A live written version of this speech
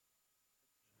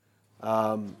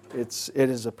It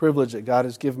is a privilege that God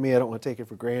has given me. I don't want to take it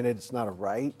for granted. It's not a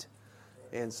right.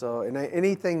 And so,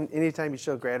 anytime you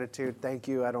show gratitude, thank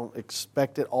you. I don't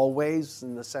expect it always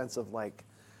in the sense of like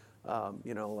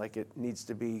it needs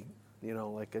to be,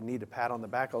 like I need a pat on the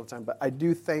back all the time. But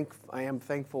I am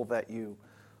thankful that you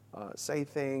say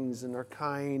things and are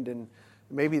kind. And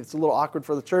maybe it's a little awkward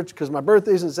for the church because my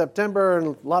birthday's in September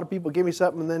and a lot of people give me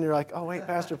something and then you're like, oh wait,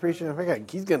 Pastor preaching,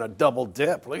 he's going to double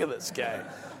dip. Look at this guy.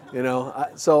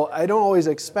 So I don't always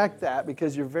expect that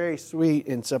because you're very sweet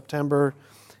in September.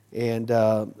 And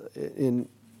in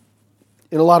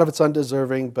a lot of it's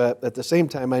undeserving, but at the same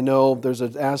time, I know there's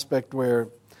an aspect where,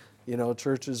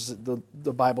 churches,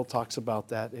 the Bible talks about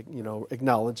that,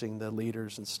 acknowledging the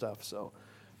leaders and stuff. So,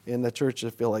 in the church, I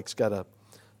feel like it's got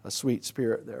a sweet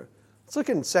spirit there. Let's look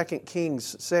in 2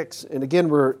 Kings 6, and again,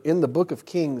 we're in the book of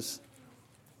Kings.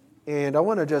 And I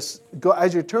want to just go,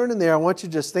 as you're turning there, I want you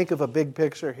to just think of a big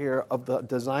picture here of the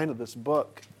design of this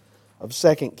book of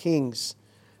 2 Kings.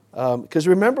 Because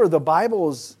remember, the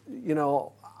Bible's,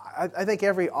 I think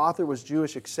every author was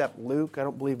Jewish except Luke. I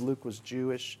don't believe Luke was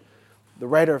Jewish. The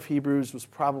writer of Hebrews was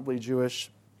probably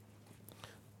Jewish,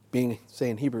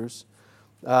 saying Hebrews.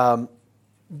 The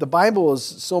Bible is,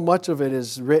 so much of it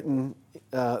is written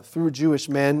through Jewish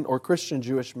men or Christian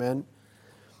Jewish men.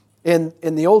 And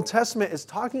the Old Testament is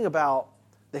talking about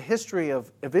the history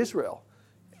of Israel,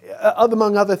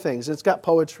 among other things. It's got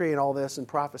poetry and all this and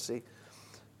prophecy.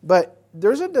 But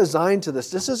there's a design to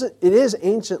this. It is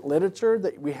ancient literature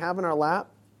that we have in our lap.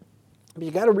 But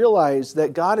you got to realize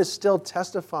that God is still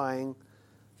testifying.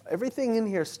 Everything in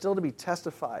here is still to be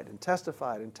testified and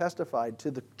testified and testified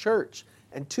to the church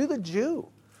and to the Jew.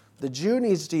 The Jew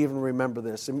needs to even remember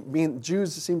this.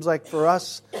 Jews, it seems like for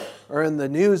us, are in the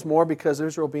news more because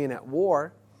Israel being at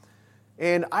war.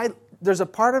 And there's a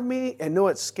part of me, I know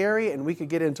it's scary, and we could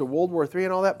get into World War III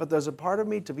and all that, but there's a part of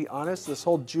me, to be honest, this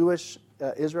whole Jewish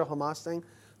Israel-Hamas thing,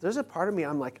 there's a part of me,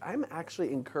 I'm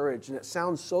actually encouraged, and it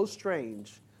sounds so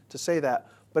strange to say that,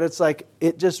 but it's like,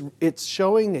 it's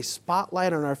showing a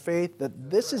spotlight on our faith that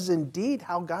this is indeed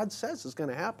how God says is going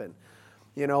to happen.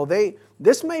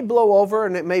 This may blow over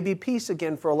and it may be peace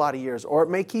again for a lot of years, or it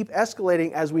may keep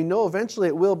escalating, as we know eventually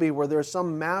it will be, where there's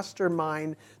some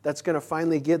mastermind that's going to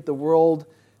finally get the world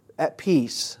at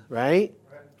peace, right?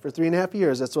 For 3.5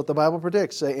 years. That's what the Bible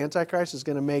predicts. The Antichrist is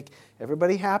going to make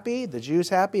everybody happy, the Jews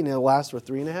happy, and it'll last for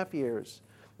 3.5 years.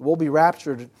 We'll be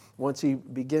raptured once he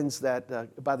begins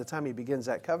that, by the time he begins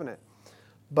that covenant.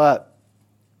 But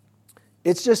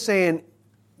it's just saying,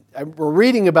 we're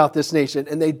reading about this nation,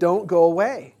 and they don't go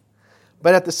away.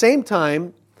 But at the same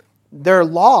time, they're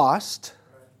lost.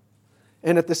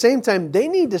 And at the same time, they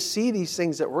need to see these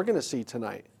things that we're going to see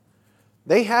tonight.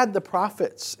 They had the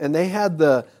prophets, and they had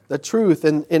the truth,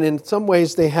 and in some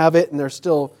ways they have it, and they're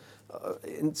still,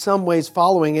 in some ways,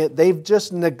 following it. They've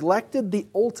just neglected the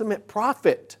ultimate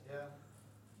prophet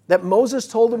that Moses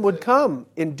told them would come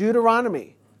in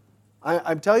Deuteronomy.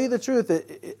 I'm telling you the truth.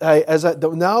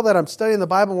 Now that I'm studying the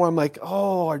Bible more, I'm like,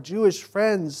 oh, our Jewish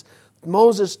friends,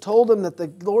 Moses told them that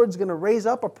the Lord's going to raise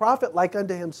up a prophet like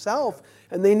unto himself,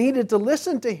 and they needed to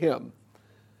listen to him.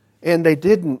 And they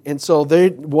didn't. And so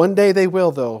one day they will,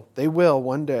 though. They will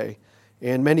one day.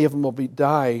 And many of them will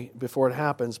die before it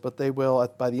happens, but they will,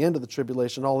 by the end of the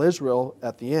tribulation, all Israel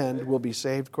at the end will be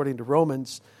saved, according to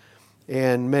Romans.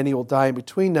 And many will die in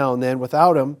between now and then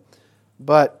without him.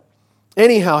 But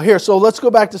anyhow, here, so let's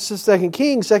go back to 2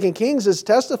 Kings. 2 Kings is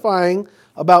testifying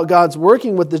about God's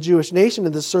working with the Jewish nation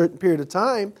in this certain period of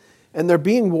time. And they're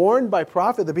being warned by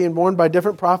prophet. They're being warned by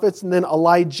different prophets. And then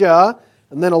Elijah,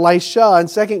 and then Elisha in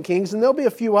 2 Kings. And there'll be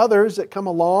a few others that come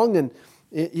along and,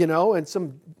 and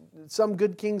some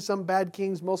good kings, some bad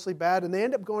kings, mostly bad. And they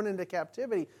end up going into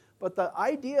captivity. But the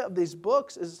idea of these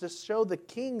books is to show the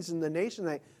kings in the nation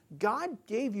that God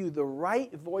gave you the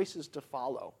right voices to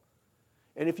follow.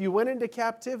 And if you went into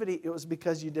captivity, it was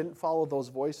because you didn't follow those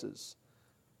voices.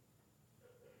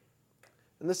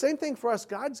 And the same thing for us.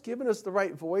 God's given us the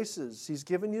right voices. He's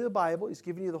given you the Bible. He's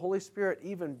given you the Holy Spirit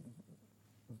even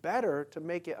better to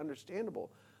make it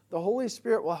understandable. The Holy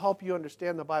Spirit will help you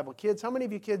understand the Bible. Kids, how many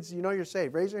of you kids, you're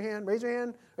saved? Raise your hand, raise your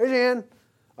hand, raise your hand.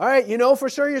 All right, for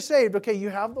sure you're saved. Okay, you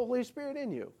have the Holy Spirit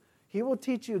in you. He will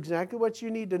teach you exactly what you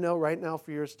need to know right now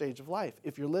for your stage of life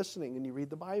if you're listening and you read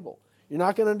the Bible. You're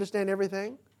not going to understand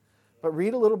everything, but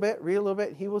read a little bit,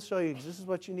 and He will show you this is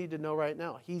what you need to know right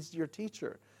now. He's your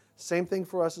teacher. Same thing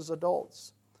for us as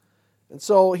adults. And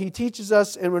so He teaches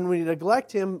us, and when we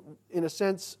neglect Him, in a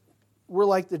sense, we're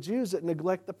like the Jews that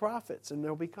neglect the prophets, and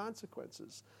there'll be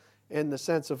consequences in the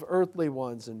sense of earthly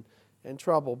ones and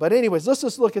trouble. But anyways, let's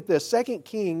just look at this. 2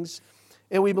 Kings,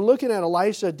 And we've been looking at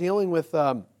Elisha dealing with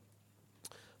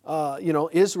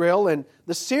Israel, and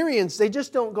the Syrians, they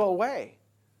just don't go away.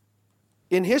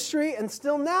 In history, and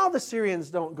still now the Syrians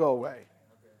don't go away.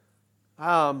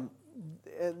 A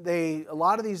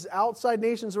lot of these outside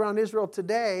nations around Israel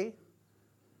today,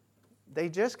 they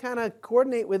just kind of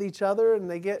coordinate with each other,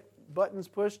 and they get buttons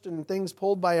pushed and things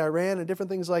pulled by Iran and different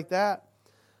things like that.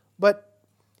 But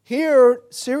here,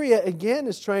 Syria again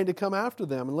is trying to come after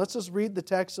them. And let's just read the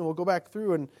text, and we'll go back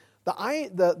through. And the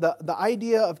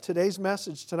idea of tonight's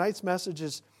message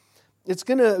is, it's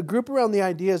going to group around the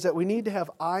ideas that we need to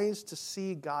have eyes to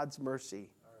see God's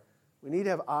mercy. We need to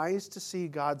have eyes to see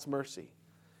God's mercy.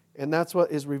 And that's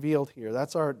what is revealed here.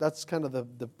 That's kind of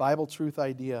the Bible truth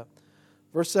idea.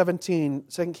 Verse 17,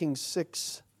 2 Kings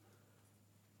 6,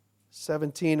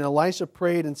 17. And Elisha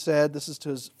prayed and said, this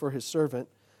is for his servant,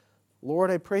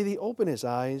 Lord, I pray thee open his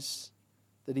eyes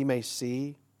that he may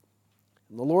see.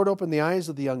 And the Lord opened the eyes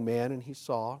of the young man, and he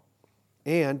saw.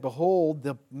 And behold,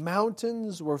 the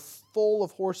mountains were full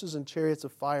of horses and chariots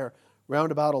of fire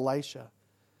round about Elisha.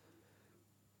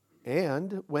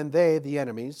 And when they, the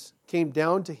enemies, came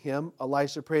down to him,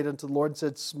 Elisha prayed unto the Lord and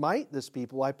said, smite this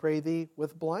people, I pray thee,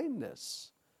 with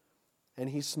blindness. And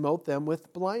he smote them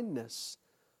with blindness,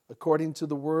 according to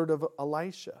the word of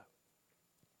Elisha.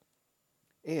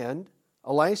 And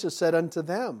Elisha said unto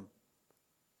them,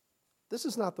 this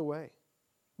is not the way,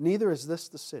 neither is this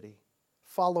the city.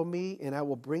 Follow me, and I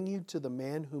will bring you to the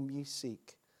man whom ye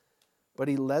seek. But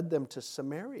he led them to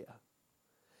Samaria.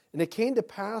 And it came to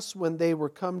pass when they were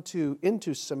come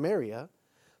into Samaria,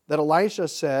 that Elisha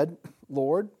said,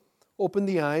 Lord, open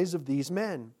the eyes of these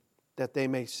men, that they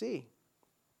may see.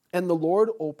 And the Lord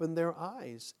opened their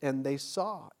eyes, and they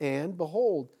saw. And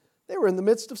behold, they were in the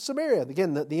midst of Samaria.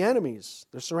 Again, the enemies,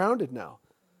 they're surrounded now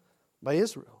by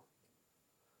Israel.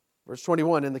 Verse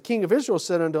 21, and the king of Israel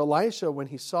said unto Elisha when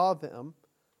he saw them,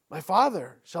 my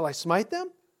father, shall I smite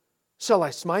them? Shall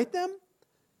I smite them?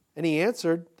 And he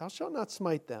answered, thou shalt not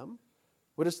smite them.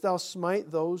 Wouldest thou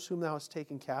smite those whom thou hast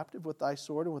taken captive with thy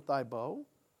sword and with thy bow?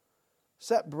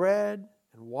 Set bread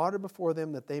and water before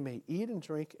them, that they may eat and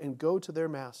drink and go to their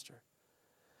master.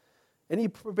 And he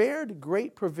prepared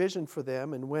great provision for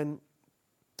them, and when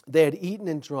they had eaten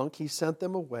and drunk, he sent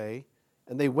them away,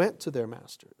 and they went to their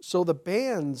master. So the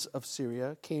bands of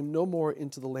Syria came no more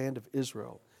into the land of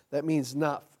Israel. That means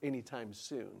not anytime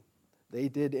soon. They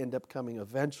did end up coming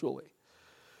eventually.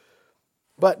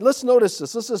 But let's notice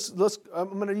this. I'm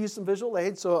going to use some visual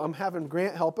aid, so I'm having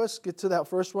Grant help us get to that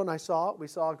first one. We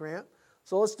saw Grant.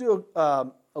 So let's do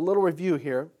a little review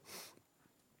here.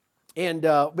 And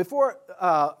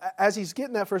as he's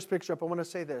getting that first picture up, I want to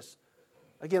say this.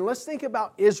 Again, let's think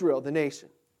about Israel, the nation.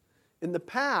 In the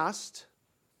past,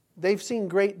 they've seen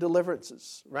great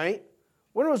deliverances, right?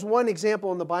 When was one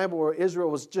example in the Bible where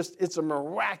Israel was it's a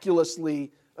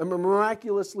miraculously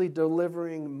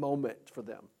delivering moment for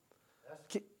them?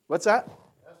 What's that?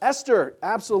 Esther,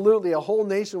 absolutely. A whole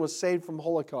nation was saved from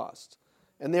Holocaust.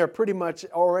 And they're pretty much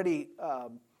already,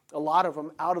 a lot of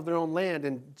them, out of their own land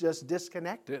and just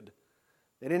disconnected.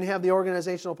 They didn't have the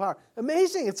organizational power.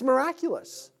 Amazing. It's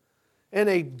miraculous. And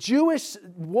a Jewish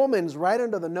woman's right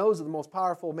under the nose of the most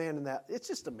powerful man in that. It's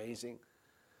just amazing.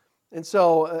 And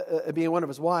so, being one of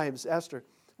his wives, Esther.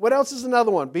 What else is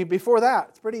another one? Before that,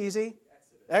 it's pretty easy.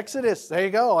 Exodus. There you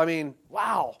go. I mean,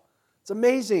 wow. It's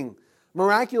amazing.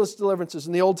 Miraculous deliverances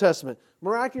in the Old Testament.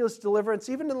 Miraculous deliverance,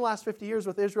 even in the last 50 years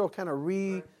with Israel kind of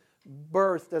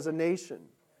rebirthed as a nation.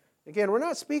 Again, we're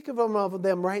not speaking of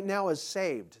them right now as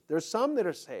saved. There's some that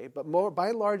are saved, but by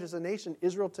and large as a nation,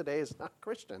 Israel today is not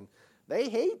Christian. They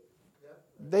hate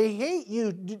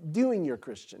you doing your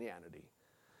Christianity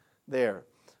there.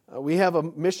 We have a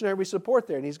missionary we support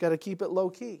there, and he's got to keep it low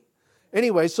key.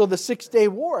 Anyway, so the 6-day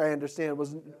war, I understand,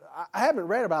 I haven't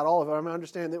read about all of it. I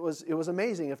understand it was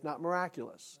amazing, if not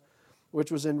miraculous,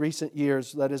 which was in recent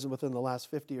years, that is within the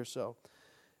last 50 or so.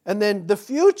 And then the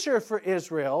future for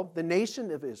Israel, the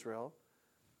nation of Israel,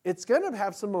 it's going to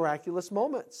have some miraculous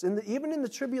moments. Even in the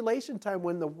tribulation time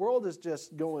when the world is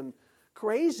just going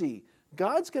crazy,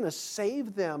 God's going to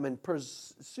save them and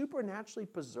supernaturally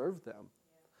preserve them.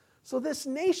 So this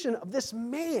nation of this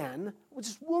man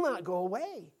just will not go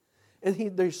away.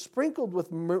 And they're sprinkled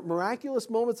with miraculous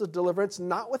moments of deliverance,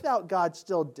 not without God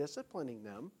still disciplining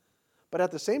them, but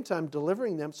at the same time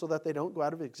delivering them so that they don't go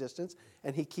out of existence.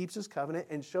 And he keeps his covenant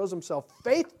and shows himself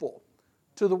faithful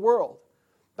to the world.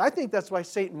 I think that's why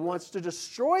Satan wants to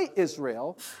destroy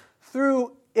Israel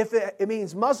through, if it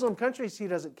means Muslim countries, he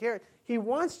doesn't care. He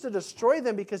wants to destroy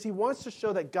them because he wants to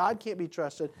show that God can't be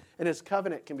trusted and his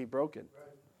covenant can be broken.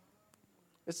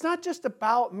 It's not just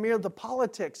about mere the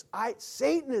politics.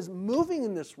 Satan is moving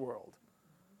in this world.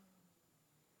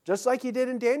 Just like he did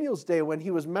in Daniel's day when he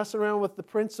was messing around with the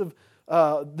prince of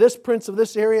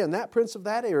this area and that prince of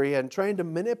that area and trying to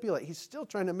manipulate. He's still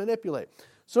trying to manipulate.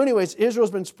 So anyways, Israel's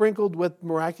been sprinkled with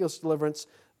miraculous deliverance.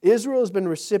 Israel has been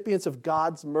recipients of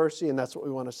God's mercy, and that's what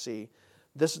we want to see.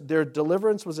 Their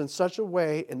deliverance was in such a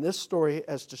way in this story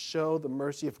as to show the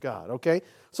mercy of God. Okay?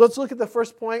 So let's look at the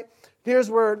first point.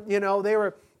 Here's where,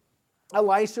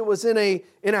 Elisha was in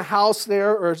a house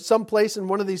there or someplace in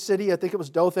one of these cities. I think it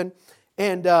was Dothan.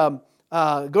 And go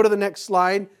to the next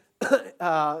slide.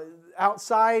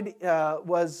 Outside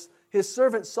was his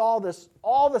servant saw this.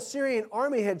 All the Syrian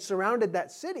army had surrounded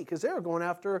that city because they were going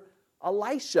after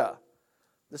Elisha.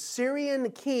 The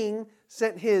Syrian king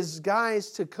sent his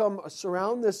guys to come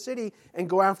surround the city and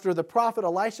go after the prophet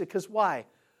Elisha. Because why?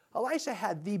 Elisha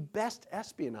had the best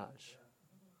espionage.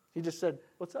 He just said,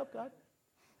 "What's up, God?"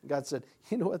 And God said,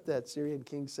 "You know what that Syrian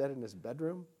king said in his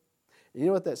bedroom? You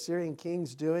know what that Syrian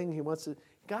king's doing?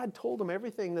 God told him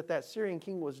everything that Syrian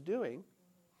king was doing.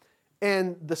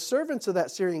 And the servants of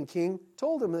that Syrian king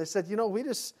told him, and they said,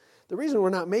 the reason we're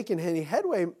not making any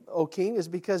headway, O king, is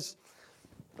because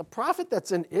the prophet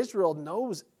that's in Israel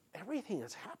knows everything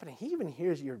that's happening. He even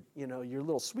hears your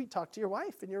little sweet talk to your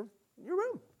wife in your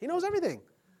room. He knows everything.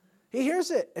 He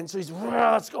hears it. And so he's,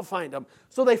 let's go find him.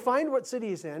 So they find what city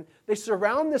he's in. They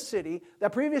surround the city.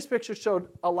 That previous picture showed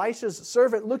Elisha's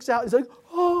servant looks out. He's like,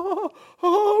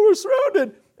 we're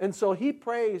surrounded. And so he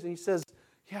prays and he says,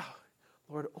 yeah,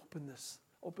 Lord, open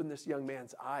this young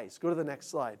man's eyes. Go to the next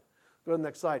slide.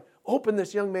 Open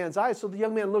this young man's eyes. So the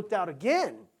young man looked out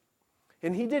again.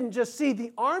 And he didn't just see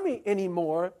the army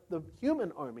anymore, the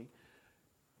human army.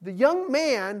 The young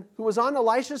man who was on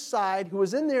Elisha's side, who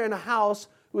was in there in a house,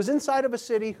 who was inside of a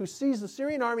city, who sees the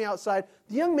Syrian army outside,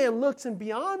 the young man looks, and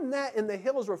beyond that, in the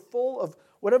hills were full of,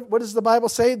 what does the Bible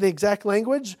say, the exact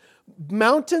language?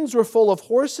 Mountains were full of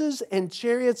horses and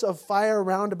chariots of fire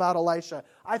round about Elisha.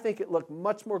 I think it looked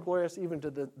much more glorious even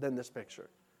than this picture.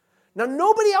 Now,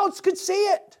 nobody else could see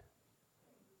it.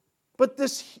 But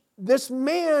this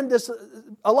man, this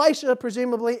Elisha,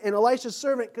 presumably, and Elisha's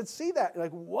servant could see that.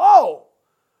 Like, whoa!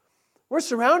 We're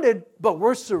surrounded, but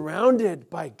we're surrounded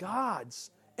by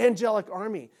God's angelic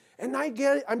army. And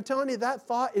I'm telling you, that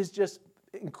thought is just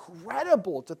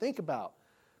incredible to think about.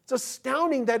 It's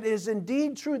astounding that it is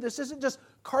indeed true. This isn't just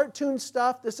cartoon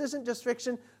stuff. This isn't just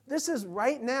fiction. This is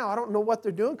right now. I don't know what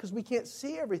they're doing because we can't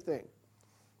see everything.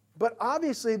 But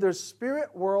obviously, there's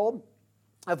spirit world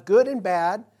of good and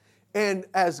bad. And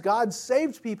as God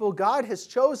saved people, God has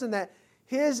chosen that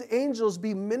His angels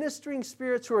be ministering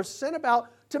spirits who are sent about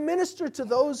to minister to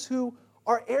those who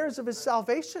are heirs of His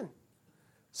salvation.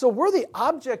 So we're the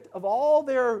object of all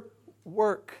their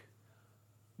work.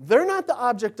 They're not the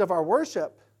object of our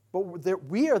worship, but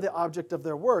we are the object of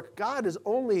their work. God is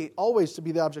always to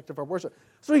be the object of our worship.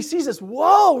 So He sees us,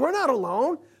 whoa, we're not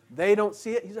alone. They don't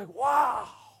see it. He's like, wow.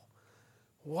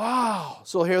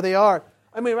 So here they are.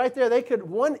 I mean, right there, they could,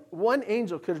 one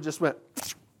angel could have just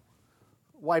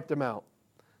wiped them out.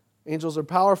 Angels are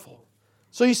powerful.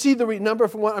 So you see the number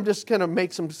from one. I'm just going to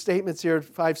make some statements here,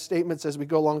 5 statements as we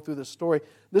go along through this story.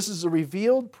 This is a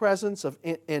revealed presence of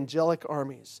angelic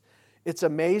armies. It's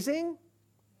amazing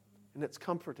and it's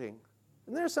comforting.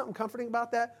 Isn't there something comforting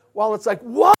about that? While it's like,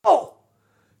 whoa!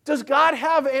 Does God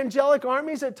have angelic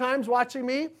armies at times watching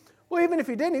me? Well, even if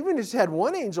He didn't, even if He just had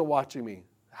one angel watching me,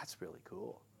 that's really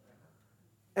cool.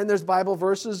 And there's Bible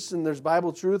verses and there's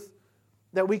Bible truth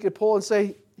that we could pull and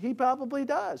say, He probably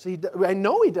does. I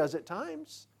know He does at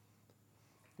times.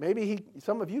 Maybe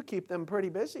some of you keep them pretty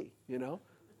busy,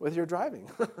 with your driving.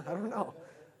 I don't know.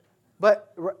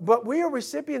 But we are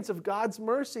recipients of God's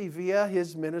mercy via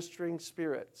His ministering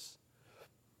spirits.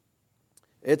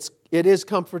 It is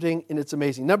comforting and it's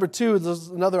amazing. Number 2, this is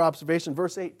another observation,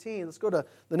 verse 18. Let's go to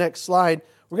the next slide.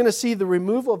 We're going to see the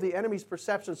removal of the enemy's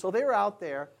perception. So they were out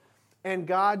there, and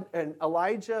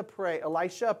Elisha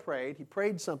prayed. He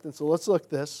prayed something. So let's look at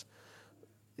this.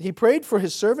 He prayed for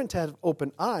his servant to have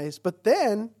open eyes, but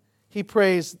then he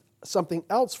prays something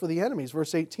else for the enemies.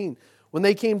 Verse 18. When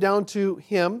they came down to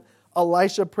him,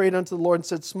 Elisha prayed unto the Lord and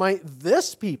said, smite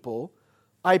this people,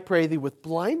 I pray thee, with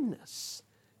blindness.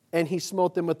 And he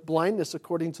smote them with blindness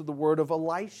according to the word of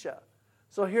Elisha.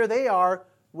 So here they are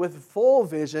with full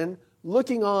vision,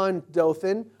 looking on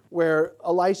Dothan, where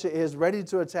Elisha is ready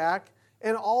to attack.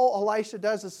 And all Elisha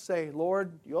does is say,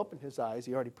 Lord, you opened his eyes.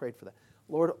 He already prayed for that.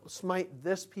 Lord, smite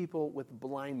this people with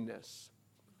blindness.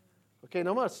 Okay,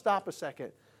 now I'm going to stop a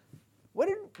second. What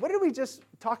did we just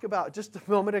talk about just a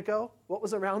moment ago? What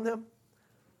was around them?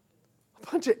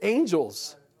 A bunch of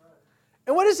angels.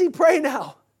 And what does he pray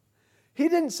now? He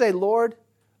didn't say, Lord,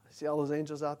 I see all those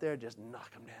angels out there, just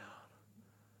knock them down.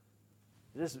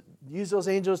 Just use those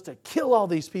angels to kill all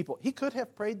these people. He could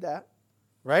have prayed that,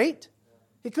 right?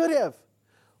 He could have.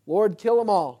 Lord, kill them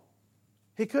all.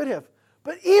 He could have.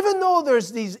 But even though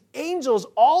there's these angels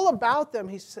all about them,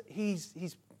 this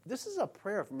is a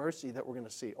prayer of mercy that we're going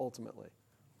to see ultimately.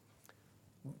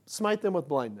 Smite them with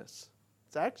blindness.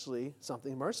 It's actually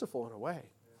something merciful in a way.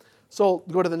 So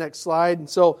go to the next slide. And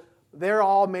so they're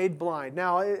all made blind.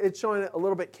 Now, it's showing it a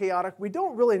little bit chaotic. We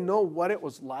don't really know what it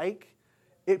was like.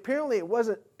 Apparently, it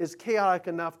wasn't as chaotic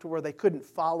enough to where they couldn't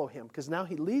follow him, because now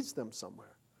he leads them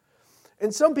somewhere.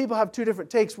 And some people have two different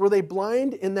takes. Were they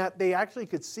blind in that they actually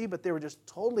could see, but they were just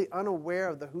totally unaware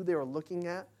of who they were looking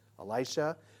at?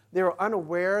 Elisha. They were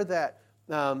unaware that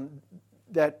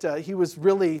he was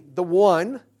really the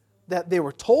one that they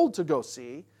were told to go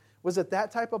see. Was it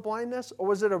that type of blindness? Or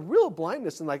was it a real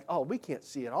blindness and like, oh, we can't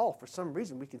see at all. For some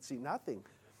reason, we can see nothing.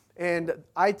 And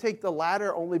I take the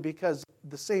latter only because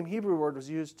the same Hebrew word was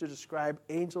used to describe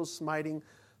angels smiting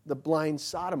the blind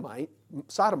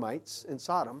sodomites in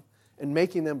Sodom and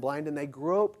making them blind. And they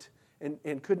groped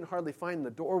and couldn't hardly find the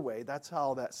doorway. That's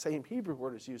how that same Hebrew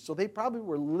word is used. So they probably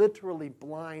were literally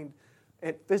blind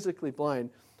and physically blind.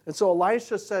 And so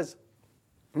Elisha says,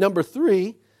 number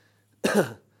 3,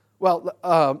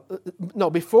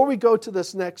 before we go to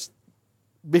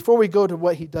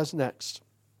what he does next,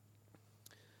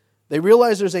 they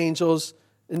realize there's angels,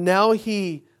 and now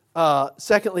he,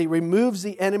 secondly, removes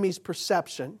the enemy's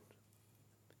perception.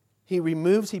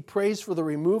 He prays for the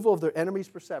removal of their enemy's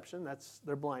perception. That's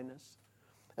their blindness.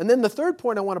 And then the third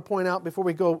point I want to point out before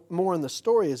we go more in the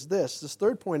story is this. This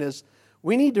third point is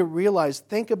we need to realize,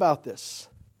 think about this.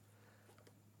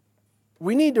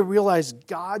 We need to realize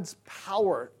God's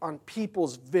power on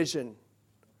people's vision,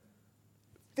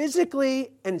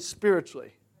 physically and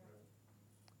spiritually.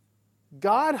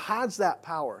 God has that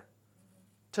power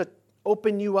to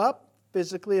open you up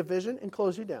physically a vision and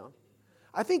close you down.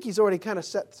 I think he's already kind of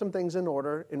set some things in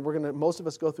order, and most of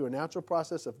us go through a natural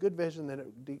process of good vision,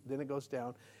 then it goes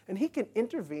down. And he can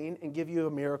intervene and give you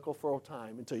a miracle for a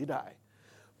time until you die.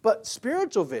 But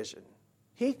spiritual vision,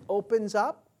 he opens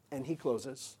up and he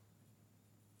closes.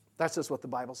 That's just what the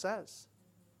Bible says.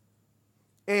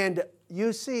 And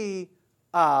you see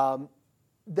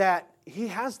that he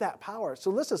has that power.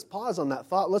 So let's just pause on that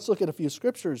thought. Let's look at a few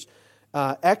scriptures.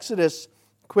 Exodus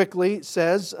quickly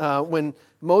says, when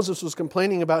Moses was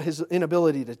complaining about his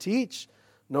inability to teach,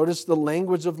 notice the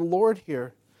language of the Lord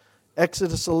here.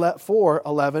 Exodus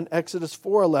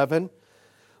 4:11,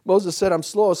 Moses said, I'm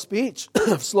slow of speech,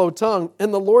 of slow tongue.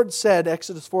 And the Lord said,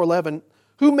 Exodus 4:11,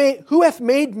 who hath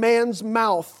made man's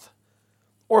mouth?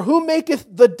 Or who maketh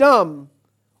the dumb,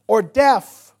 or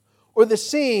deaf, or the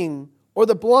seeing, or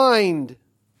the blind?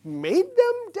 Made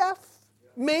them deaf?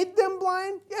 Made them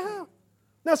blind? Yeah.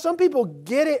 Now, some people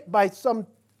get it by some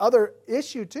other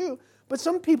issue too, but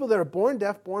some people that are born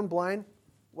deaf, born blind,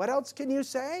 what else can you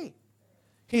say?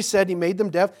 He said he made them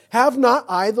deaf. Have not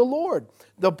I the Lord?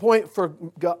 The point for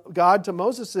God to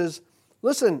Moses is,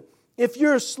 listen, if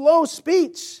you're slow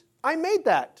speech, I made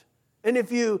that. And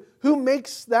who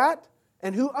makes that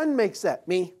and who unmakes that?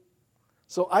 Me.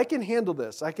 So I can handle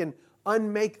this. I can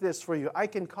unmake this for you. I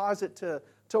can cause it to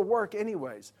work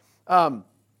anyways. Let's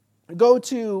go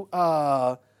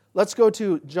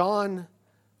to John.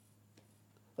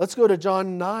 Let's go to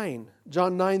John 9.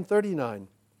 John 9:39.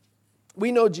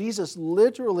 We know Jesus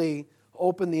literally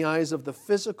opened the eyes of the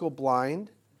physical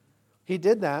blind. He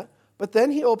did that. But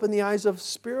then he opened the eyes of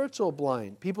spiritual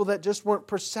blind. People that just weren't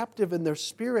perceptive in their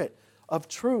spirit of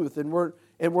truth and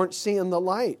weren't seeing the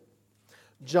light.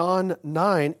 John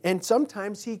 9. And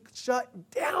sometimes he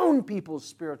shut down people's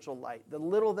spiritual light, the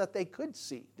little that they could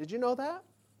see. Did you know that?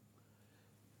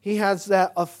 He has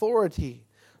that authority.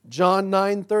 John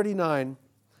 9:39.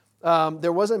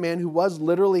 There was a man who was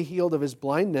literally healed of his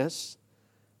blindness.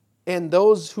 And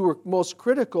those who were most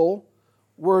critical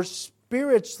were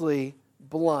spiritually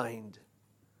blind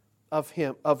of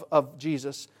him, of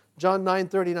Jesus. John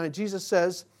 9:39.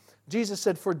 Jesus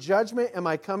said, for judgment am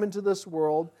I come into this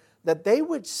world, that they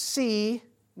which see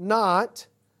not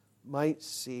might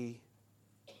see.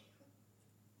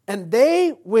 And they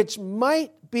which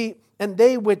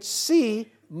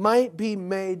see might be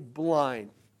made blind.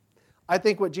 I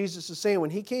think what Jesus is saying, when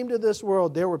he came to this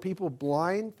world, there were people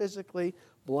blind physically,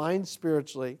 blind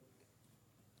spiritually,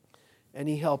 and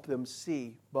he helped them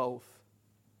see both.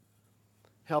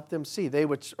 Helped them see. They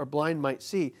which are blind might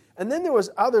see. And then there was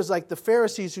others like the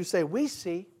Pharisees who say, we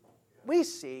see.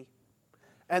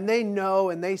 And they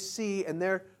know and they see and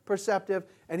they're perceptive.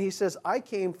 And he says, I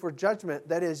came for judgment.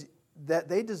 That is, that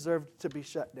they deserved to be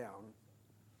shut down.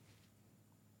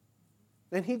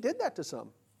 And he did that to some.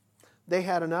 They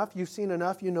had enough, you've seen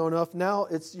enough, you know enough, now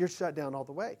you're shut down all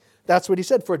the way. That's what he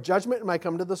said, for judgment might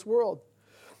come to this world.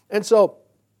 And so,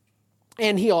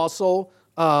 and he also,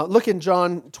 look at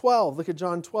John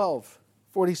 12,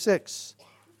 46.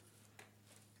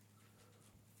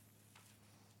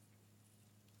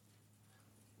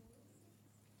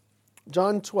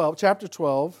 John 12, chapter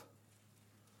 12.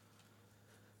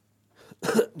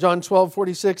 John 12,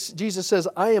 46, Jesus says,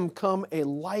 I am come a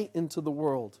light into the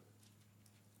world.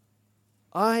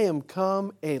 I am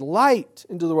come a light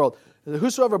into the world.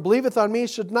 Whosoever believeth on me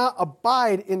should not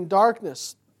abide in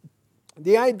darkness.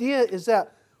 The idea is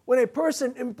that when a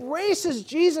person embraces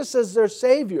Jesus as their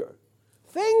Savior,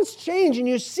 things change and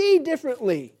you see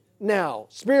differently now,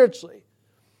 spiritually.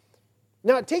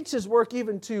 Now, it takes His work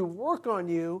even to work on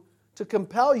you, to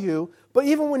compel you, but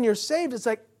even when you're saved, it's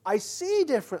like, I see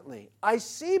differently. I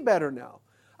see better now.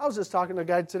 I was just talking to a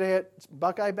guy today at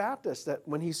Buckeye Baptist that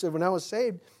when he said, when I was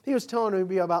saved, he was telling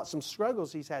me about some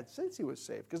struggles he's had since he was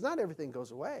saved, because not everything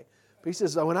goes away. But he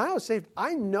says, when I was saved,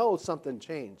 I know something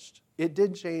changed. It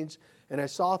did change, and I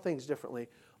saw things differently.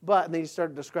 And then he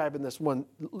started describing this one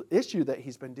issue that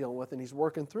he's been dealing with and he's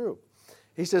working through.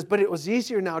 He says, but it was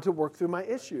easier now to work through my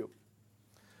issue.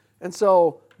 And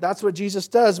so that's what Jesus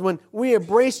does. When we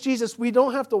embrace Jesus, we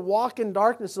don't have to walk in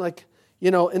darkness, like,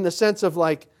 in the sense of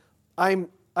like, I'm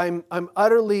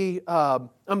utterly,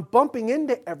 I'm bumping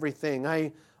into everything.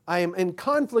 I am in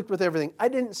conflict with everything. I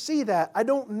didn't see that. I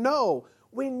don't know.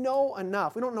 We know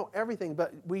enough. We don't know everything,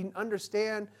 but we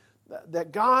understand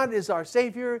that God is our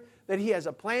Savior, that He has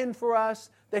a plan for us,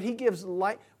 that He gives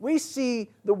light. We see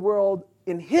the world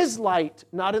in His light,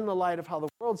 not in the light of how the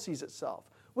world sees itself.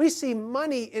 We see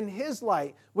money in His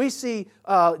light. We see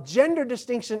gender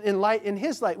distinction in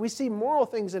His light. We see moral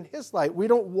things in His light. We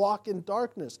don't walk in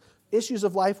darkness. Issues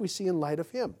of life we see in light of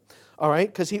Him. All right?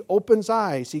 Because He opens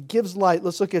eyes. He gives light.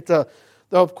 Let's look at the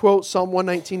quote, Psalm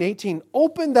 119:18.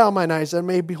 Open thou mine eyes, that I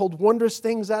may behold wondrous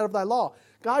things out of thy law.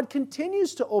 God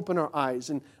continues to open our eyes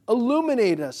and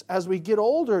illuminate us as we get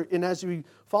older, and as we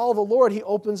follow the Lord, He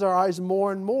opens our eyes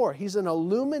more and more. He's an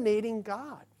illuminating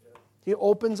God. He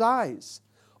opens eyes.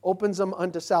 Opens them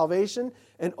unto salvation,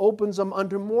 and opens them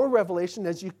unto more revelation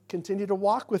as you continue to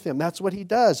walk with Him. That's what He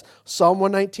does. Psalm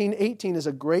 119:18 is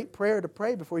a great prayer to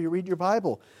pray before you read your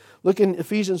Bible. Look in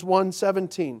Ephesians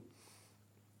 1:17.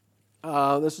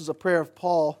 This is a prayer of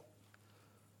Paul.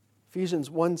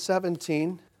 Ephesians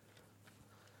 1:17.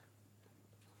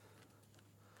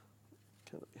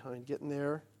 Kind of behind getting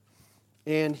there.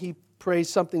 And he prays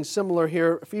something similar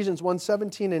here. Ephesians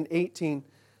 1:17 and 18.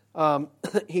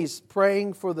 He's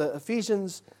praying for the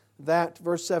Ephesians, that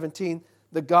verse 17,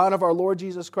 the God of our Lord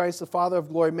Jesus Christ, the Father of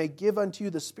glory, may give unto you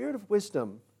the spirit of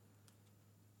wisdom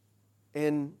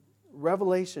and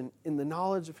revelation in the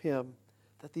knowledge of Him,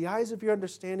 that the eyes of your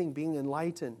understanding being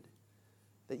enlightened,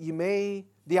 that you may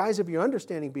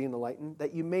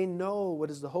know what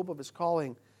is the hope of His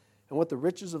calling and what the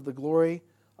riches of the glory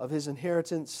of His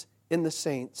inheritance in the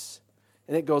saints.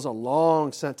 And it goes a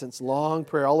long sentence, long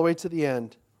prayer, all the way to the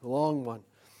end. A long one.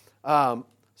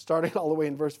 Starting all the way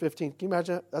in verse 15. Can you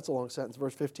imagine that? That's a long sentence.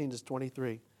 Verse 15 to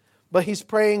 23. But he's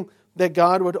praying that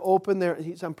God would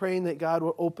I'm praying that God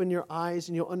will open your eyes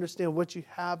and you'll understand what you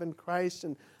have in Christ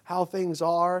and how things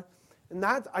are. And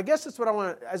I guess that's what I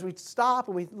want to, as we stop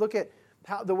and we look at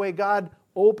how the way God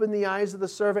opened the eyes of the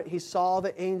servant, He saw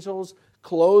the angels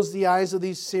close the eyes of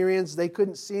these Syrians. They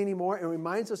couldn't see anymore. It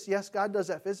reminds us, yes, God does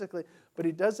that physically, but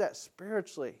He does that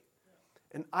spiritually.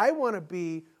 And I want to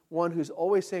be one who's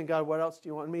always saying, God, what else do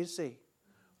you want me to see?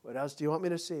 What else do you want me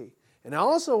to see? And I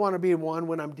also want to be one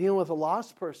when I'm dealing with a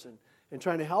lost person and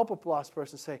trying to help a lost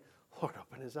person, say, Lord,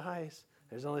 open his eyes.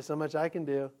 There's only so much I can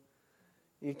do.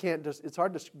 It's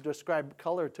hard to describe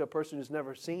color to a person who's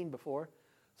never seen before.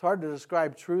 It's hard to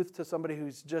describe truth to somebody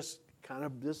who's just kind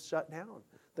of just shut down.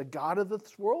 The God of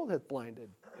this world hath blinded,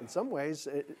 in some ways,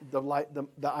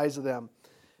 the eyes of them.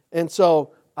 And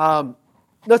so,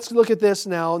 let's look at this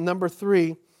now. Number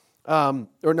 4.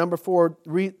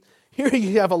 Here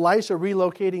you have Elisha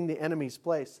relocating the enemy's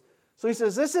place. So he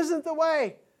says, this isn't the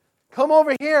way. Come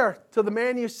over here to the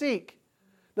man you seek.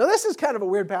 Now this is kind of a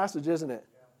weird passage, isn't it?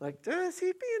 Like, is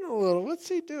he being what's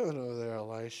he doing over there,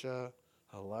 Elisha?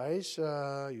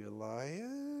 Elisha, you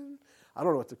lying? I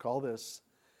don't know what to call this.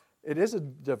 It is a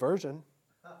diversion.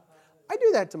 I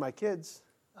do that to my kids.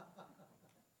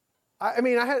 I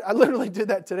literally did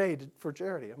that today for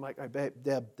Charity. I'm like,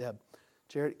 Deb,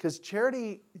 Charity. Because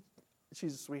Charity,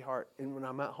 she's a sweetheart. And when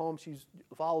I'm at home, she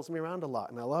follows me around a lot,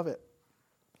 and I love it.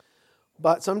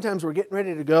 But sometimes we're getting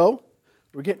ready to go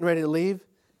we're getting ready to leave,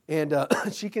 and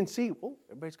she can see, oh,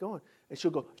 everybody's going. And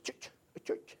she'll go, church,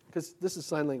 church, because this is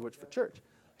sign language for church.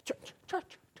 Church,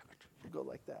 church, church. She'll go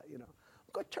like that,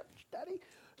 Go to church, Daddy.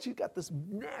 She's got this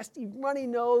nasty runny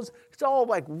nose. It's all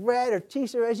like red or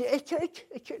t-shirt. Hey, church,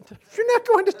 hey, church. You're not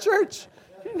going to church.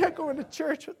 You're not going to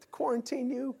church with the quarantine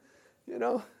you.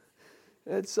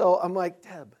 And so I'm like,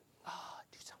 Deb,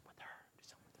 do something with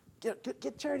her.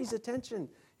 Get Charity's attention.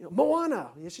 Moana.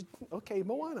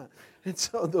 Moana. And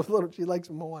so she likes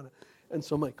Moana. And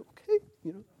so I'm like, okay,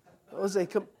 it was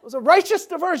a righteous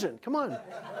diversion. Come on.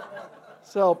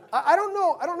 So I don't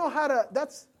know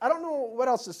what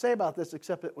else to say about this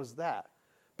except it was that.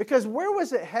 Because where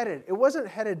was it headed? It wasn't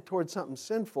headed towards something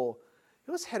sinful.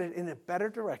 It was headed in a better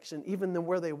direction even than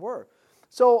where they were.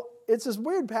 So it's this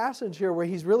weird passage here where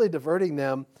he's really diverting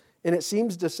them, and it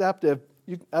seems deceptive.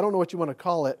 I don't know what you want to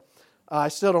call it. I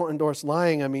still don't endorse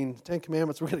lying. I mean, 10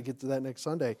 Commandments, we're going to get to that next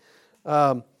Sunday.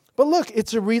 But look,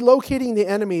 it's relocating the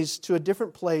enemies to a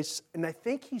different place, and I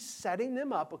think he's setting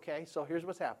them up, okay? So here's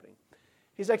what's happening.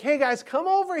 He's like, hey guys, come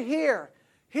over here.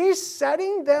 He's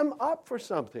setting them up for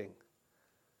something.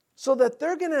 So that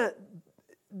they're going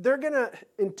to,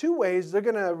 in two ways, they're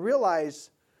going to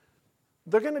realize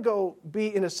they're going to go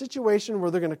be in a situation where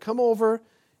they're going to come over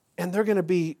and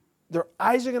their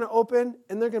eyes are going to open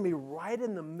and they're going to be right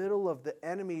in the middle of the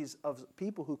enemies of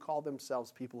people who call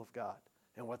themselves people of God.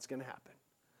 And what's going to happen?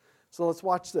 So let's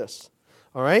watch this.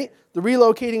 All right? The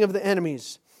relocating of the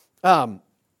enemies.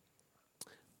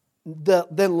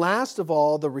 Then last of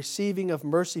all, the receiving of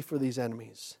mercy for these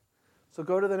enemies. So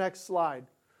go to the next slide.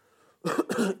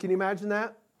 Can you imagine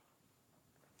that?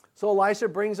 So Elisha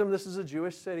brings them, this is a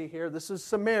Jewish city here. This is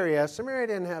Samaria. Samaria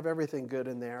didn't have everything good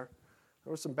in there.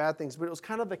 There were some bad things, but it was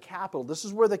kind of the capital. This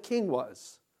is where the king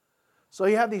was. So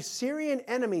you have these Syrian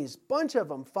enemies, bunch of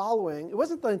them following. It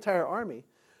wasn't the entire army,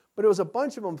 but it was a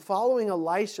bunch of them following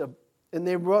Elisha, and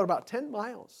they rode about 10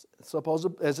 miles,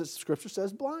 supposedly, as the scripture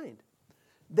says, blind.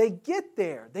 They get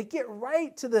there. They get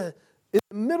right to in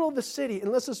the middle of the city.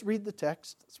 And let's just read the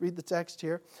text. Let's read the text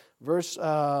here. Verse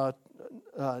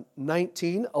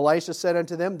 19, Elisha said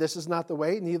unto them, this is not the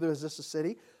way, neither is this a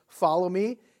city. Follow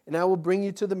me, and I will bring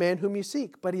you to the man whom you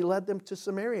seek. But he led them to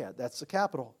Samaria. That's the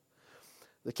capital.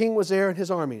 The king was there and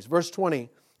his armies. Verse 20,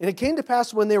 and it came to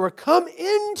pass when they were come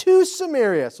into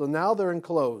Samaria, so now they're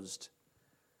enclosed,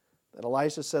 that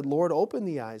Elisha said, Lord, open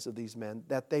the eyes of these men,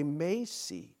 that they may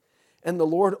see. And the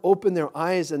Lord opened their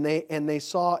eyes, and they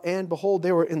saw, and behold,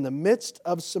 they were in the midst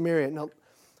of Samaria. Now,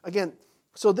 again,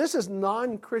 so this is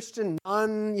non-Christian,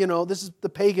 this is the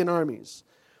pagan armies.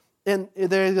 And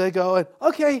there they go, and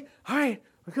okay, all right,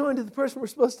 we're going to the person we're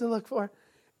supposed to look for.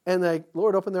 And the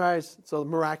Lord opened their eyes, so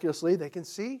miraculously they can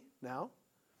see now.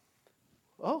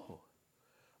 Oh,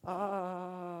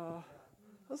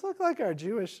 those look like our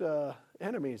Jewish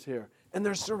enemies here. And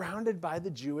they're surrounded by the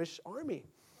Jewish army.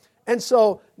 And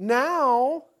so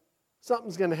now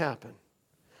something's going to happen.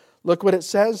 Look what it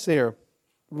says here.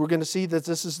 We're going to see that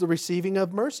this is the receiving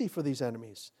of mercy for these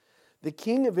enemies. The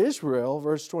king of Israel,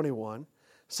 verse 21,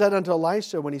 said unto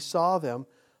Elisha when he saw them,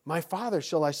 my father,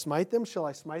 shall I smite them? Shall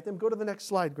I smite them? Go to the next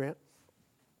slide, Grant.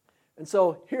 And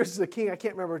so here's the king. I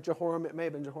can't remember Jehoram. It may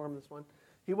have been Jehoram, this one.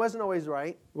 He wasn't always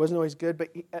right. He wasn't always good. But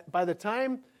by the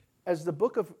time, as the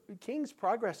book of Kings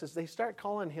progresses, they start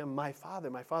calling him my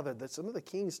father, my father. That some of the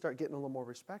kings start getting a little more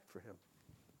respect for him.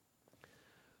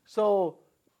 So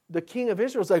the king of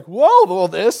Israel is like, whoa, well,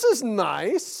 this is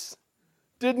nice.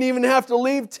 Didn't even have to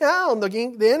leave town.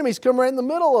 The enemies come right in the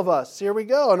middle of us. Here we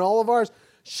go. And all of ours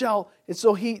shall. And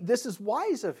so this is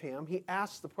wise of him. He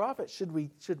asked the prophet, should we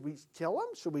kill him?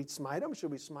 Should we smite him?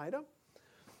 Should we smite him?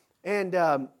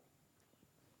 And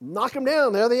knock him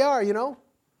down. There they are,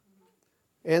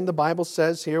 And the Bible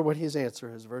says here what his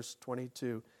answer is, verse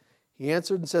 22. He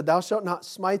answered and said, thou shalt not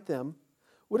smite them.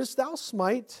 Wouldest thou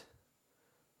smite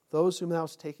those whom thou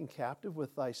hast taken captive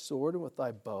with thy sword and with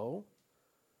thy bow?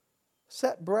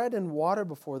 Set bread and water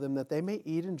before them, that they may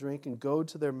eat and drink and go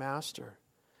to their master.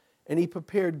 And he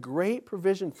prepared great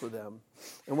provision for them.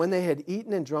 And when they had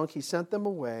eaten and drunk, he sent them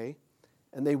away,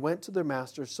 and they went to their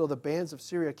master. So the bands of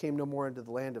Syria came no more into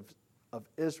the land of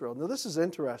Israel. Now this is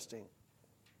interesting.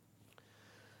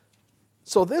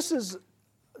 So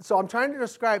I'm trying to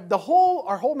describe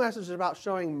our whole message is about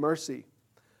showing mercy.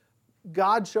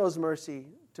 God shows mercy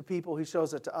to people. He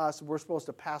shows it to us. We're supposed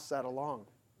to pass that along.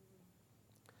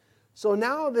 So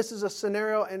now this is a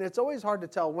scenario, and it's always hard to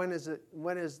tell when is it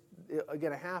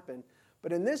going to happen.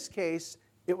 But in this case,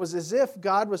 it was as if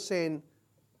God was saying,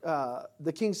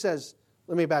 the king says,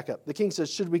 let me back up. The king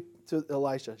says, to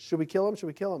Elisha, should we kill him? Should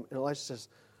we kill him? And Elisha says,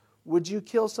 would you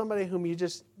kill somebody whom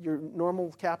you're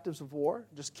normal captives of war?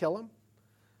 Just kill them?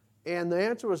 And the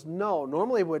answer was no.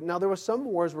 Normally it would. Now, there were some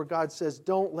wars where God says,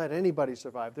 don't let anybody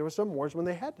survive. There were some wars when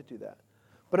they had to do that.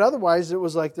 But otherwise, it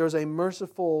was like there's a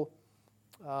merciful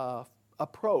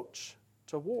approach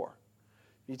to war.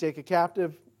 You take a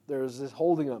captive, there's this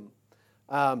holding them.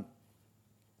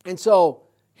 And so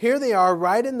here they are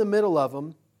right in the middle of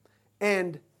them.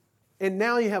 And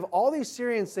now you have all these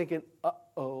Syrians thinking,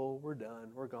 uh-oh, we're done,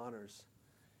 we're goners.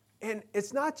 And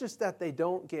it's not just that they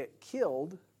don't get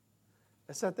killed,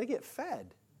 it's that they get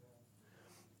fed.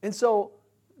 And so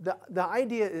the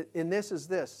idea in this is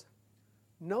this.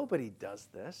 Nobody does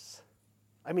this.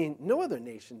 I mean, no other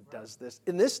nation does this.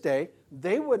 In this day,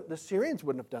 the Syrians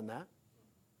wouldn't have done that.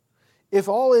 If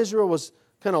all Israel was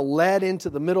kind of led into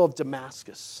the middle of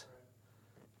Damascus,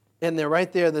 and they're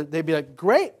right there, they'd be like,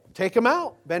 great, take them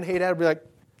out. Ben-Hadad would be like,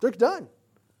 they're done.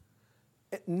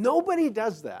 Nobody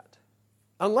does that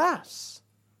unless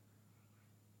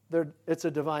it's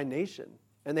a divine nation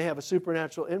and they have a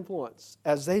supernatural influence,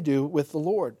 as they do with the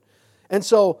Lord. And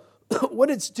so what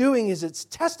it's doing is it's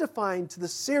testifying to the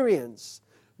Syrians,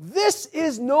 this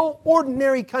is no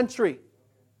ordinary country.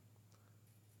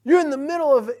 You're in the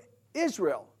middle of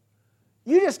Israel.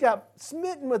 You just got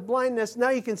smitten with blindness. Now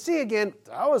you can see again.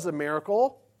 That was a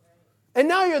miracle. And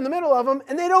now you're in the middle of them,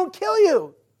 and they don't kill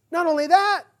you. Not only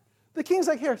that, the king's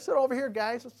like, here, sit over here,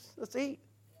 guys. Let's eat.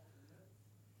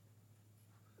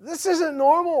 This isn't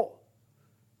normal.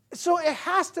 So it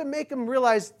has to make them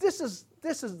realize this is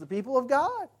the people of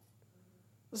God.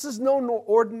 This is no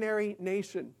ordinary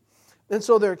nation. And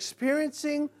so they're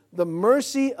experiencing the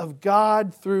mercy of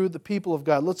God through the people of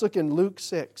God. Let's look in Luke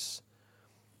 6.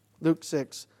 Luke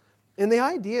 6. And the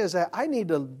idea is that I need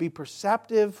to be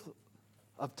perceptive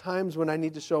of times when I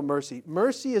need to show mercy.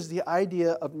 Mercy is the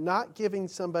idea of not giving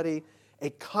somebody a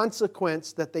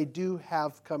consequence that they do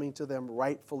have coming to them,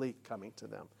 rightfully coming to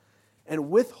them, and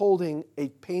withholding a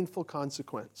painful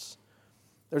consequence.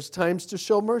 There's times to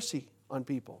show mercy on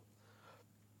people.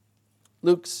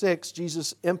 Luke 6,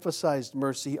 Jesus emphasized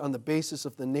mercy on the basis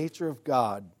of the nature of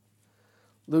God.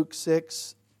 Luke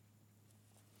 6,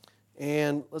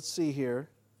 and let's see here.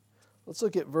 Let's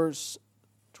look at verse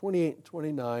 28 and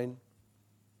 29.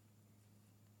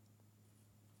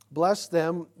 Bless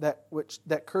them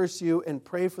that curse you, and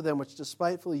pray for them which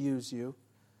despitefully use you.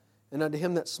 And unto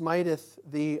him that smiteth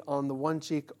thee on the one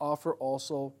cheek offer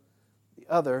also the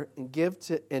other,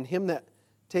 and him that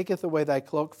taketh away thy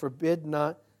cloak forbid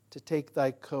not to take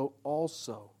thy coat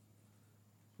also.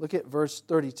 Look at verse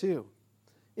 32.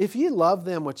 If ye love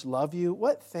them which love you,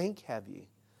 what thank have ye?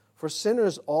 For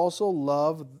sinners also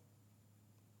love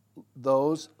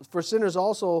those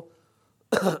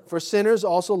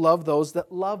that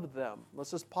love them.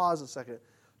 Let's just pause a second.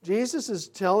 Jesus is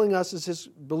telling us as his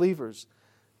believers,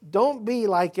 don't be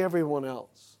like everyone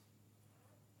else.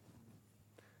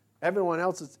 Everyone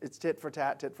else, it's tit for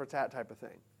tat type of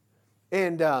thing.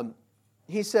 And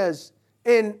he says,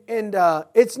 and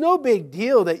it's no big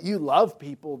deal that you love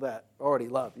people that already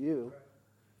love you.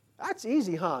 That's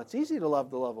easy, huh? It's easy to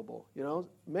love the lovable. You know,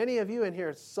 many of you in here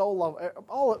are so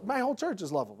lovable. My whole church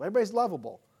is lovable. Everybody's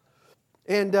lovable.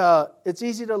 And it's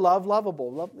easy to love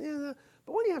lovable. Yeah,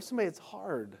 but when you have somebody that's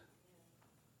hard,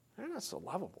 they're not so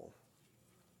lovable.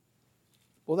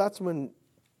 Well, that's when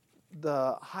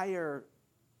the higher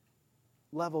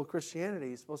level of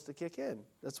Christianity is supposed to kick in.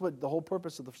 That's what the whole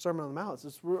purpose of the Sermon on the Mount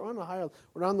is. We're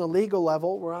on the legal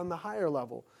level, we're on the higher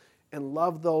level, and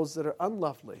love those that are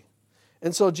unlovely.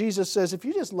 And so Jesus says, if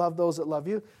you just love those that love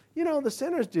you, the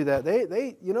sinners do that.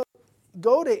 They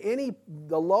go to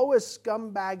the lowest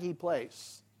scumbaggy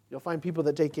place. You'll find people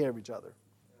that take care of each other.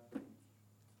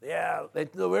 Yeah, we're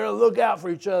going to look out for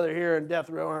each other here in death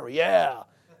row, aren't we? Yeah.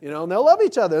 And they'll love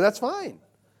each other. That's fine.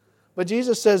 But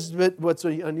Jesus says what's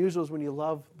unusual is when you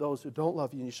love those who don't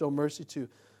love you and you show mercy to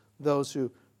those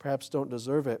who perhaps don't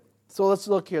deserve it. So let's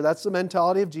look here. That's the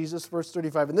mentality of Jesus, verse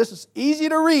 35. And this is easy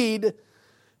to read.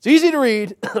 It's easy to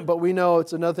read, but we know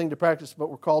it's another thing to practice,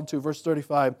 but we're called to. Verse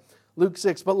 35, Luke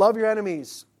 6, but love your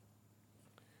enemies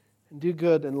and do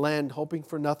good and lend, hoping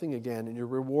for nothing again, and your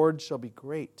reward shall be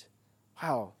great.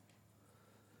 Wow.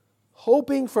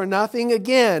 Hoping for nothing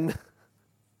again.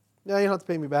 Now you don't have to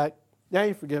pay me back. Now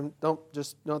you're forgiven. Don't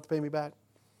have to pay me back.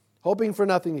 Hoping for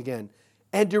nothing again.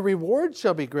 And your reward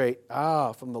shall be great.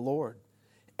 From the Lord.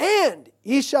 And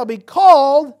ye shall be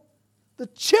called the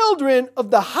children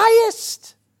of the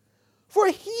highest. For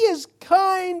he is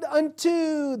kind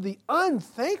unto the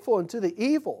unthankful and to the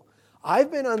evil.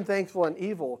 I've been unthankful and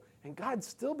evil, and God's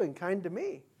still been kind to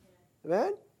me.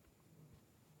 Amen?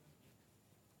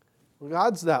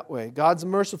 God's that way. God's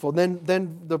merciful. Then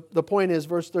the point is,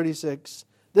 verse 36,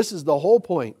 this is the whole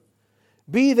point.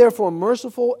 Be therefore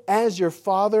merciful as your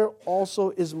Father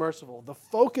also is merciful. The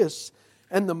focus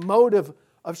and the motive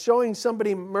of showing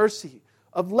somebody mercy,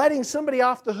 of letting somebody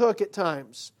off the hook at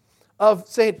times, of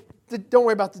saying, don't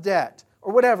worry about the debt,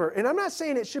 or whatever. And I'm not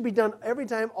saying it should be done every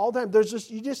time, all the time.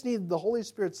 You just need the Holy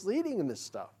Spirit's leading in this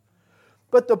stuff.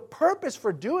 But the purpose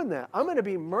for doing that, I'm going to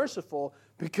be merciful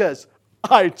because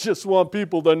I just want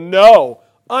people to know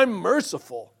I'm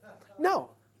merciful. No,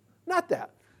 not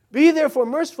that. Be therefore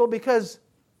merciful because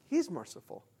He's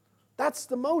merciful. That's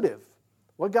the motive.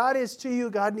 What God is to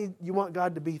you, you want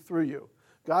God to be through you.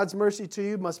 God's mercy to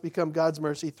you must become God's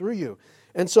mercy through you.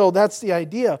 And so that's the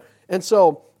idea. And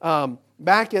so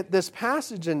back at this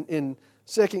passage in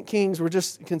 2 Kings, we're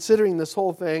just considering this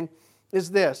whole thing, is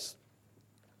this.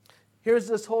 Here's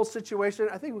this whole situation.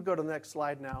 I think we'll go to the next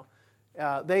slide now.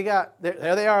 There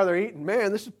they are, they're eating.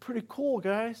 Man, this is pretty cool,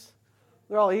 guys.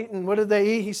 They're all eating. What did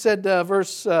they eat? He said,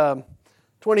 verse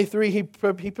 23, he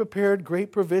prepared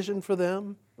great provision for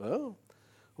them. Oh.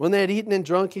 When they had eaten and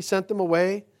drunk, he sent them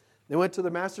away. They went to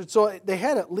their master. So they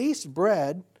had at least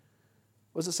bread.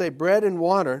 What does it say? Bread and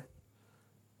water.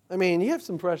 I mean, you have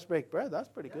some fresh baked bread. That's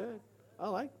pretty good. I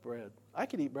like bread. I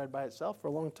could eat bread by itself for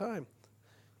a long time.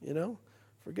 You know,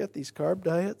 forget these carb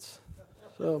diets.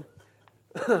 So,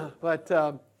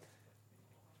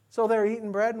 so they're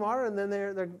eating bread and water, and then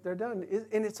they're done.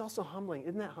 And it's also humbling.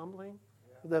 Isn't that humbling?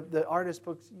 The artist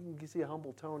puts, you can see a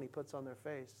humble tone he puts on their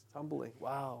face. It's humbling.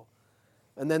 Wow.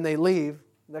 And then they leave.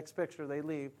 Next picture, they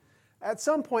leave. At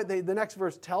some point, the next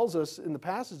verse tells us in the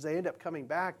passage they end up coming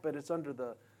back, but it's under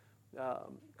the...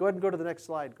 go ahead and go to the next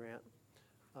slide, Grant.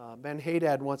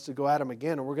 Ben-Hadad wants to go at him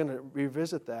again, and we're going to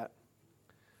revisit that.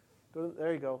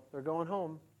 There you go. They're going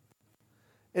home.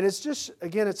 And it's just,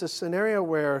 again, it's a scenario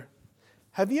where,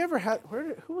 have you ever had,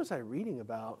 who was I reading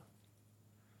about?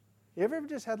 You ever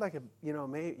just had like you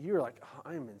were like, oh,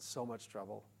 I'm in so much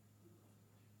trouble.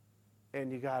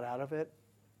 And you got out of it.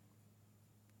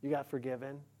 You got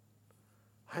forgiven.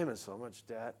 I'm in so much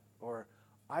debt. Or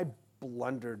I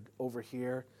blundered over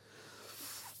here.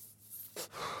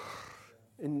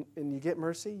 And you get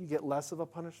mercy, you get less of a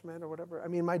punishment or whatever. I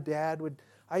mean, my dad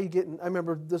I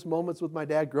remember this moments with my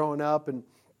dad growing up, and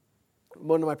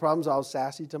one of my problems, I was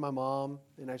sassy to my mom,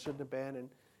 and I shouldn't have been, and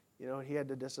he had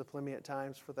to discipline me at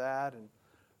times for that,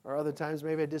 or other times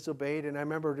maybe I disobeyed, and I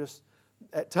remember just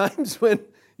at times when,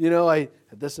 I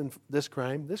had this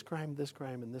crime, and this crime,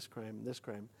 and this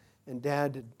crime, and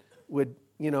Dad would,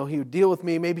 he would deal with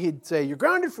me. Maybe he'd say, "You're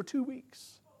grounded for 2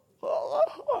 weeks."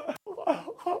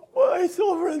 I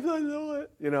still know it,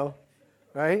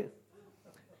 right?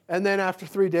 And then after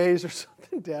 3 days or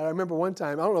something, Dad, I remember one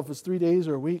time, I don't know if it was 3 days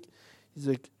or a week, he's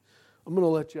like, "I'm going to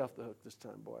let you off the hook this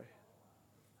time, boy."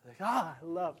 I'm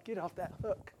like, get off that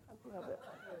hook. I love it.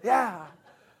 Yeah.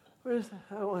 I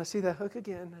don't want to see that hook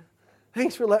again.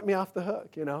 Thanks for letting me off the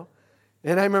hook, And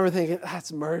I remember thinking,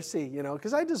 that's mercy,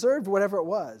 because I deserved whatever it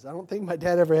was. I don't think my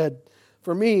dad ever had,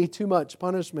 for me, too much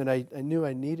punishment. I knew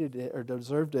I needed it or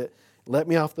deserved it. Let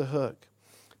me off the hook.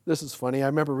 This is funny. I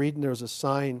remember reading there was a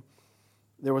sign.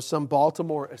 There was some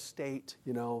Baltimore estate,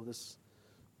 this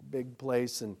big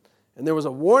place. And there was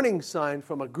a warning sign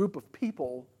from a group of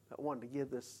people that wanted to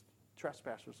give this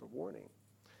trespassers a warning.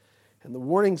 And the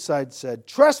warning sign said,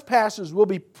 "Trespassers will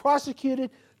be prosecuted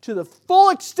to the full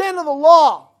extent of the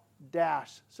law.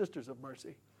 Sisters of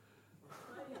Mercy."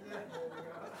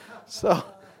 So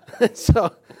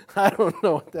I don't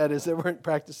know what that is. They weren't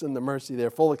practicing the mercy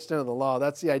there, full extent of the law.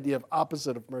 That's the idea of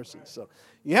opposite of mercy. So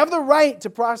you have the right to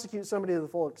prosecute somebody to the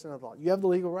full extent of the law. You have the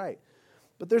legal right.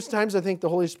 But there's times I think the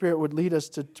Holy Spirit would lead us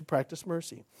to practice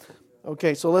mercy.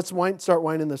 Okay, so let's start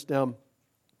winding this down.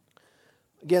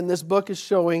 Again, this book is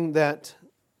showing that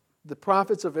the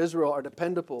prophets of Israel are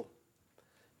dependable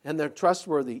and they're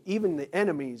trustworthy. Even the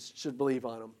enemies should believe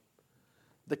on them.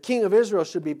 The king of Israel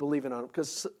should be believing on them,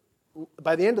 because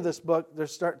by the end of this book,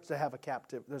 there's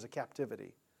a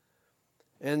captivity.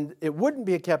 And it wouldn't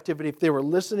be a captivity if they were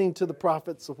listening to the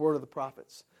prophets, the word of the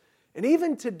prophets. And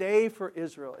even today for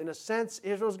Israel, in a sense,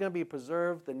 Israel's going to be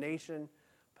preserved, the nation,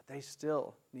 but they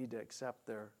still need to accept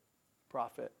their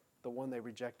prophet, the one they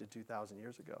rejected 2,000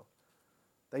 years ago.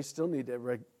 They still need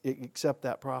to accept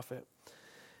that prophet.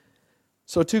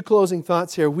 So 2 closing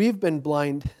thoughts here. We've been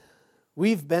blind.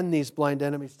 We've been these blind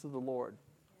enemies to the Lord.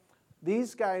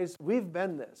 These guys, we've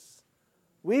been this.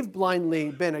 We've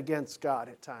blindly been against God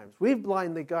at times. We've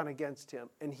blindly gone against Him.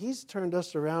 And He's turned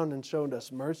us around and shown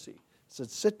us mercy. He said,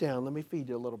 "Sit down, let me feed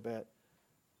you a little bit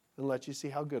and let you see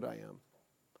how good I am."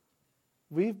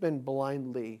 We've been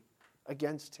blindly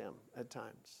against Him at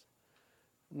times.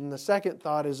 And the second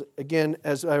thought is, again,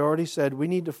 as I already said, we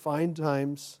need to find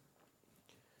times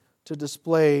to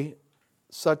display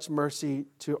such mercy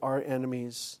to our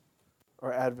enemies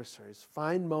or adversaries.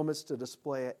 Find moments to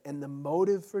display it, and the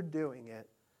motive for doing it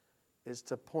is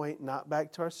to point not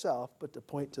back to ourselves, but to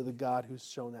point to the God who's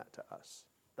shown that to us.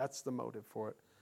 That's the motive for it.